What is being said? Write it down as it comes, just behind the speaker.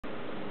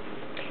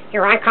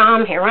Here I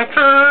come, here I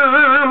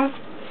come.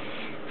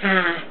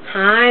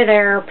 Hi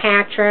there,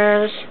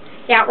 Patches.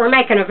 Yeah, we're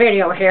making a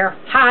video here.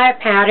 Hi,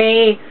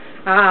 Patty.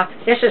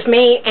 This is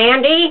me,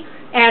 Andy.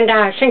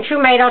 And since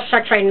you made us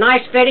such a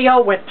nice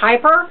video with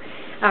Piper,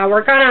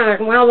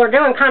 we're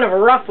doing kind of a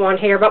rough one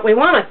here, but we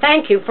want to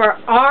thank you for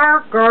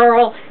our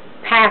girl,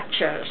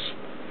 Patches.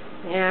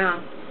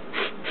 Yeah.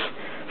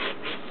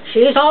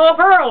 She's all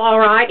girl, all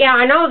right. Yeah,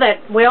 I know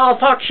that we all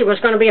thought she was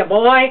going to be a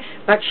boy,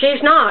 but she's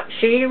not.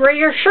 She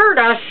reassured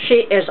us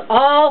she is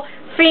all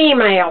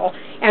female,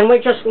 and we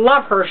just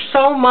love her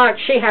so much.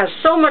 She has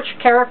so much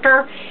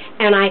character,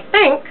 and I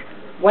think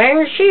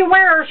when she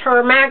wears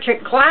her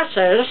magic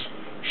glasses,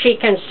 she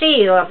can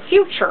see the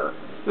future.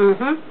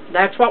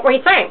 That's what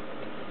we think.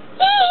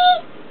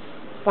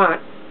 What?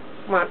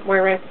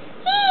 Where is?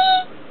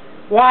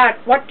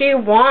 What do you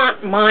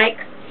want, Mike?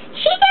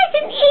 She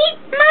doesn't eat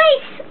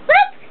mice.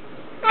 Look,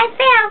 I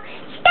fell.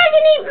 She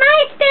doesn't eat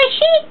mice, does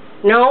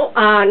she? No.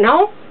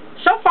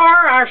 So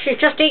far, she's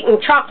just eating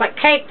chocolate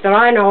cake that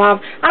I know of.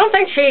 I don't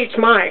think she eats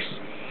mice.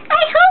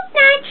 I hope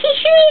not. She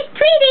sure is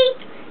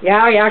pretty.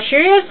 Yeah, she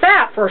is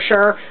that for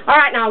sure. All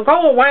right, now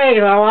go away,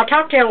 though. I'll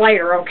talk to you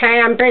later,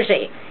 okay? I'm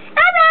busy.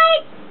 All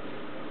right.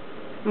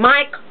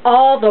 Mike,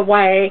 all the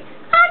way.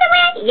 All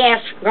the way?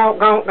 Yes, go.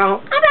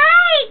 All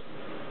right.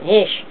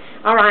 Ish.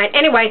 All right.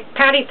 Anyway,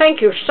 Patty,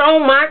 thank you so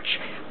much.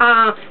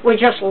 We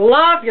just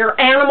love your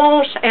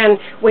animals, and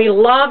we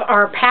love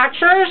our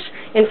Patches.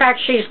 In fact,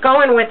 she's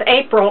going with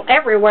April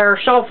everywhere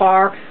so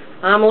far.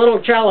 I'm a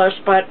little jealous,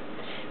 but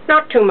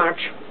not too much.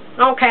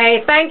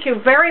 Okay, thank you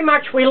very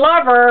much. We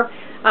love her.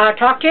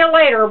 Talk to you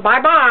later.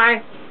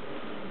 Bye-bye.